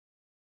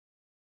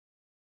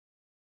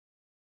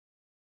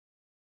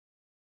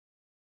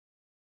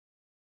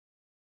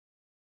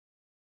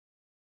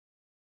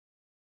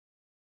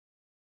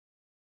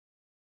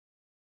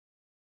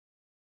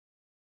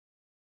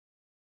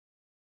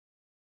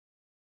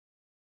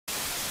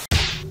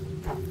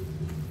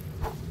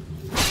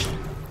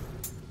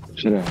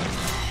Should I?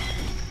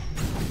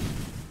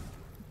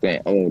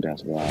 Dang, oh,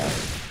 that's wild.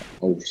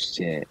 Oh,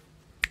 shit.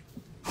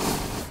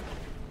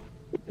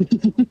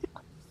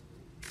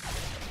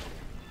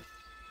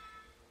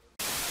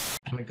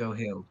 I'm gonna go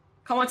heal.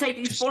 Come on, take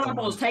these 4-9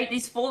 balls. Take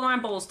these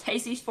 4-9 balls.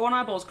 Taste these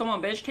 4-9 balls. Come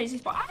on, bitch. Taste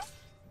these balls.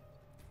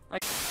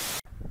 Like.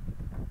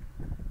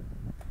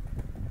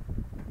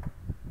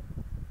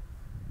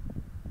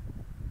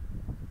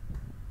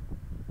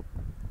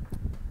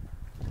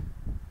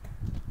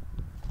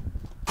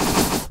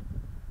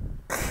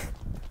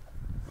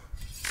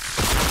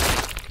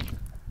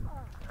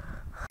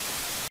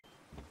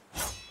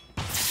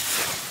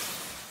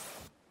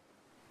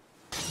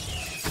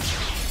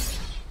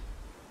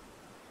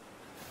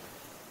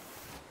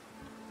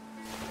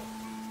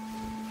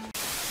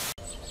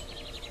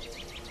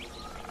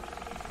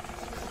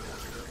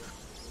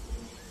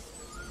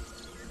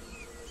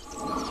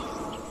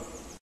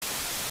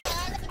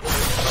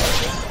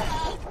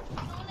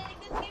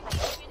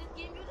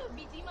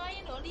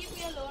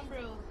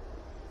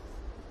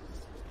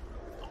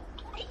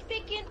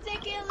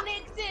 Taking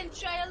licks and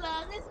try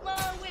along this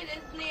mall with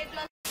his blade.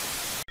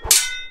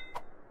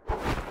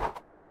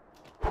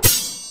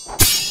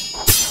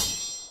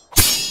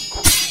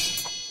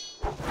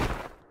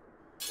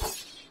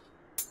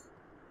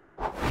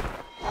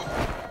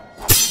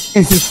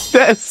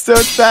 That's so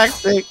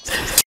toxic.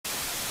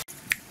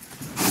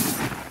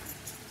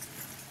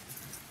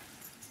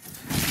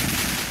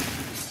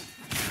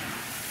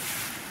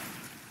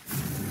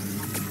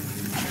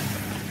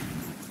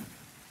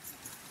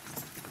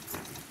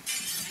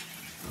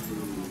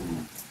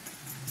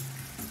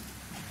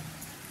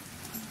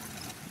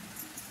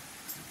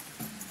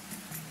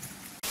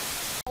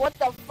 What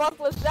the fuck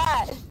was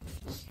that?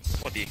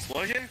 What, the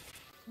explosion?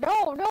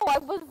 No, I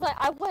was like,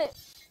 I went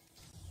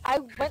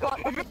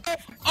on.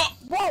 Oh!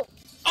 Whoa!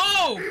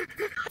 Oh!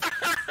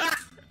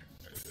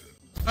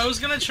 I was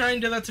gonna try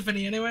and do that to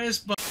Vinny anyways,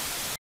 but.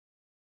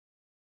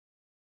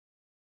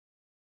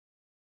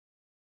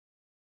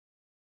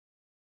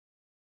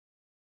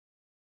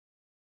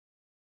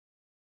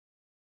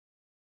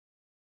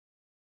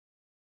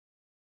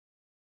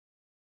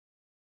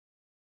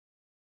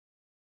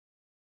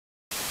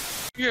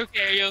 You're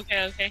okay, are you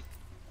okay?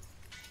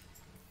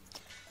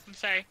 I'm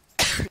sorry.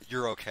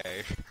 You're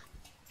okay.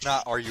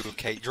 Not are you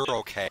okay, you're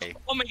okay.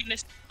 Oh my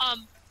goodness.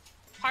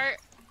 Heart.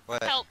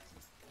 What? Help.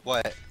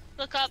 What?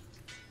 Look up.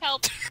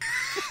 Help.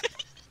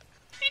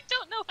 I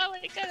don't know how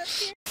I got up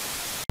here.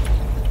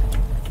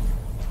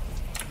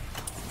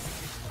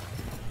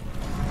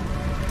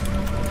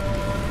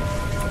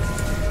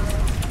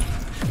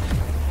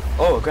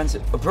 Oh,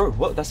 Granted, oh, bro,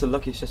 what? That's the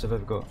luckiest chest I've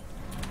ever got.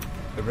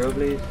 A real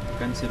blade,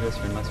 Granted best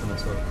friend, that's one I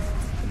saw.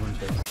 In one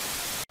chest.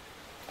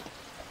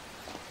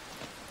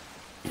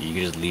 You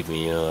can just leave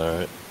me,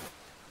 alright?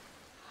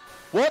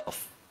 What?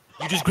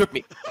 You just gripped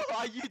me.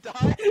 Are you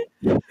dying?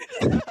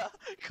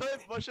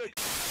 Cliff, what's your...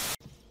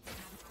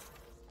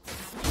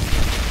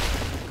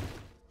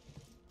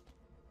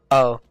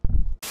 Oh.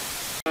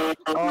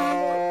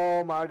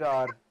 Oh my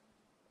god.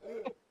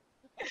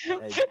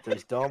 Hey,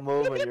 just don't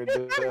move when you're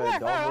good.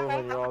 Don't move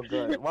when you're all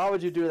good. Why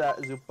would you do that,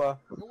 Zupa?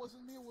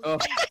 Oh,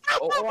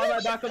 why am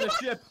I back on the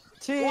ship?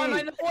 T. Why am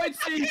I in the void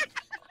sea?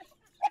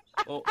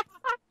 Oh.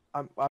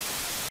 I'm...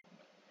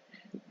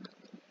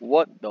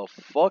 What the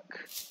fuck?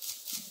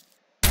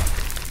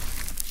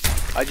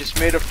 I just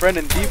made a friend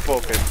in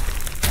Deepwoken.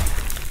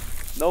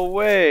 No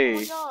way. Oh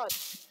my god.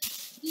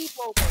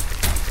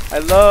 Deepwoken. I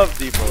love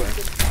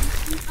Deepwoken.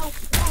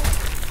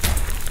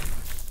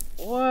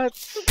 What?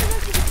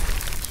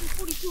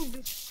 42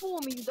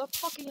 before me, the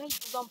fucking hate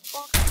the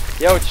fuck.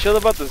 Yo, chill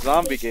about the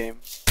zombie game.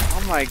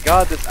 Oh my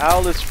god, this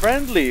owl is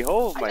friendly.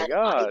 Oh my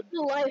god.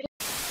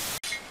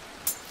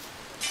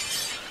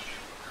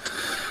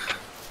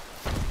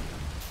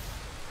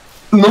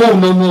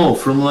 No,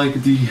 from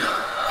like the...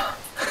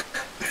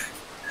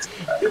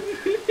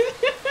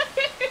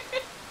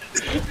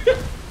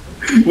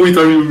 Wait,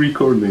 are you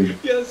recording?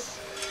 Yes.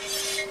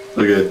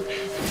 Okay.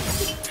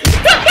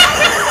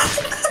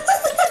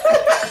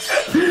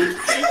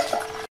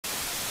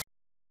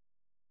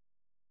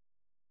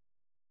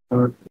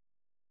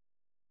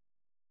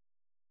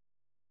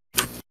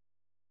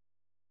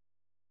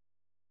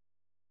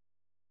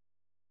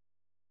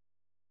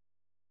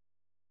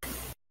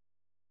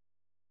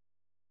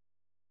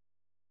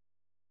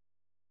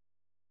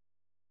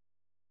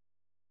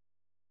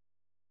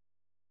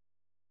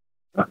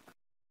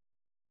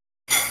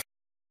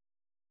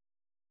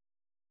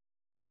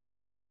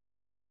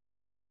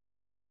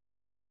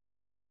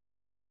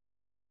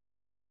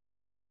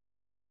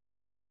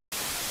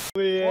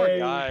 Poor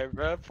guy,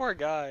 bro. Poor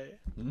guy.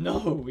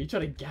 No, he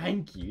tried to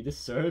gank you. He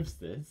deserves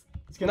this.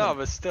 No,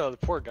 but still, the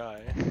poor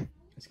guy.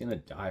 He's gonna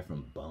die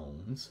from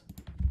bones.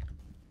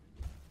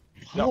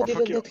 No, we're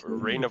fucking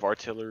rain of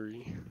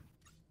artillery.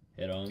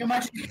 Hit on.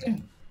 Imagine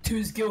getting to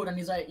his guild and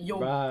he's like, yo.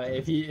 Bruh,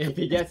 if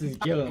he gets his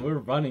guild and we're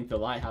running to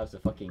Lighthouse to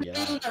fucking get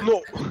out.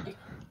 No.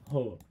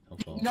 Oh,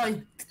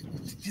 No,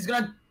 he's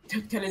gonna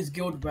tell his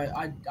guild, bro.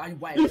 I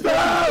wait.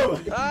 No!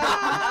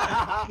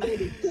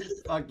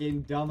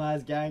 Fucking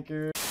dumbass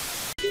ganker.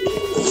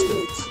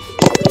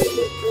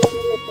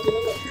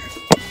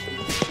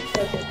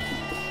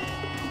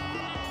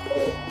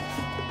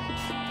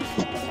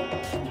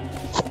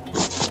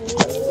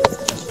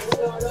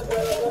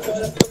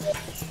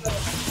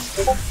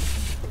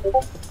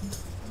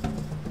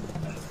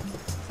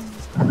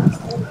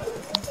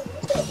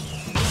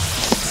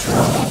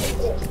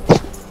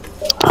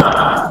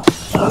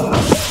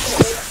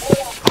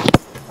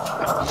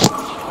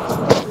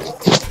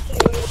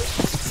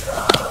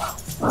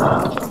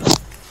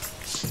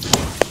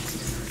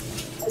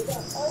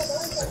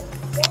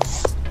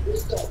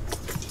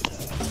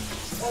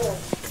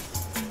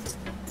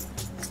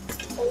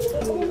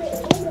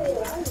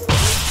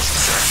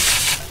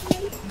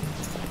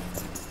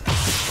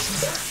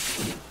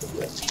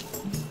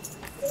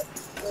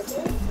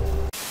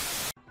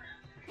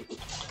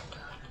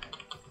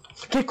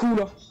 Che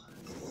culo!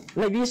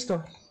 L'hai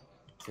visto?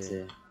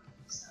 Sì.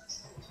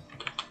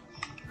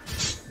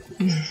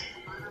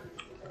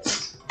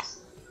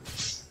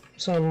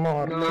 Sono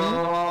morto.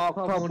 No,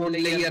 proprio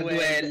layer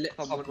duel.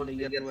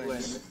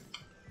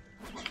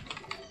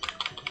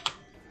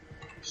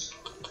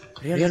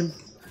 Real.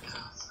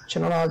 Ce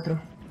n'ho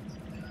l'altro.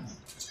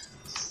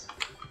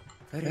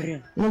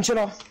 Non ce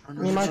l'ho.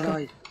 Mi manca.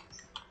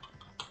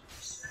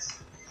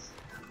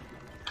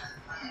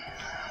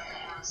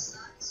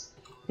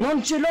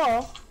 Non ce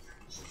l'ho?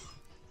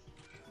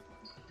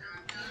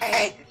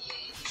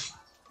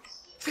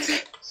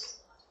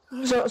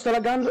 Sto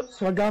laggando,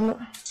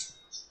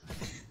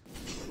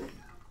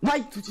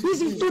 Vai,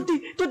 easy,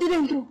 tutti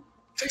dentro.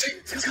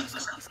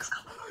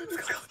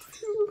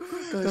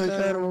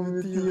 Fermo,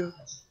 mio Dio.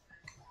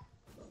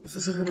 Questo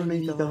so che non è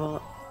vita,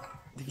 ma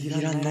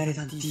devi andare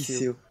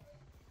tantissimo.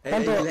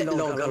 Tanto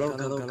Loga.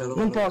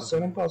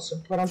 non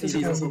posso. 40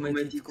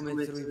 secondi.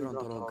 Come trovi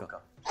pronto,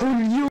 Loga?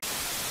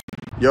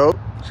 Yo,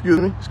 excuse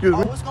me. Oh,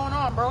 what's going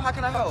on, bro? How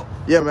can I help?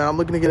 Yeah, man, I'm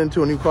looking to get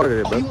into a new car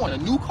today, Oh, bro. you want a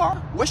new car?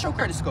 What's your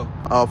credit score?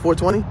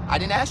 420? I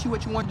didn't ask you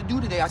what you wanted to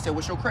do today. I said,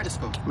 what's your credit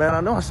score? Man,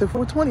 I know. I said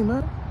 420,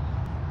 man.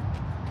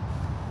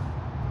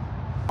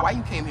 Why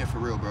you came here for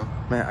real, bro?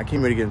 Man, I came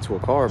here to get into a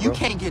car, bro. You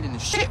can't get in the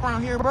shit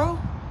around here, bro.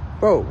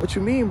 Bro, what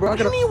you mean, bro? What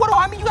do you mean? What do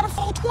I mean? You got a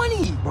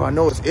 420. Bro, I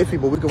know it's iffy,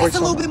 but we can work That's a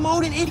little something. bit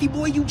more than iffy,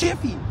 boy. You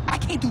jiffy. I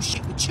can't do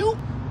shit with you.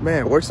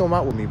 Man, work something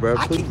out with me, bro.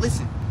 I Please. can't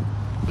listen.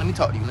 Let me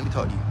talk to you.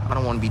 I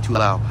don't want to be too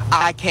loud.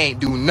 I can't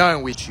do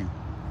nothing with you.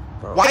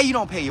 Bro. Why you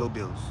don't pay your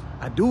bills?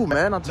 I do,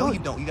 man. I'm No, telling you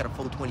don't. You got a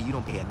 420. You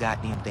don't pay a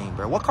goddamn thing,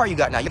 bro. What car you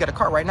got now? You got a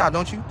car right now,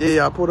 don't you?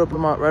 Yeah, I pulled up in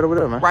my right over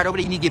there, man. Right over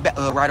there. You need to get back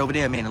right over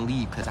there, man, and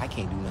leave, because I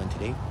can't do nothing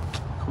today.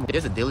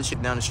 There's a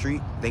dealership down the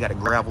street. They got a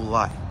gravel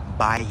lot.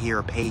 Buy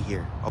here, pay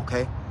here,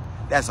 okay?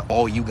 That's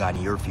all you got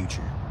in your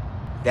future.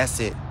 That's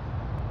it.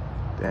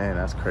 Damn,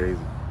 that's crazy.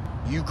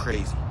 You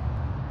crazy.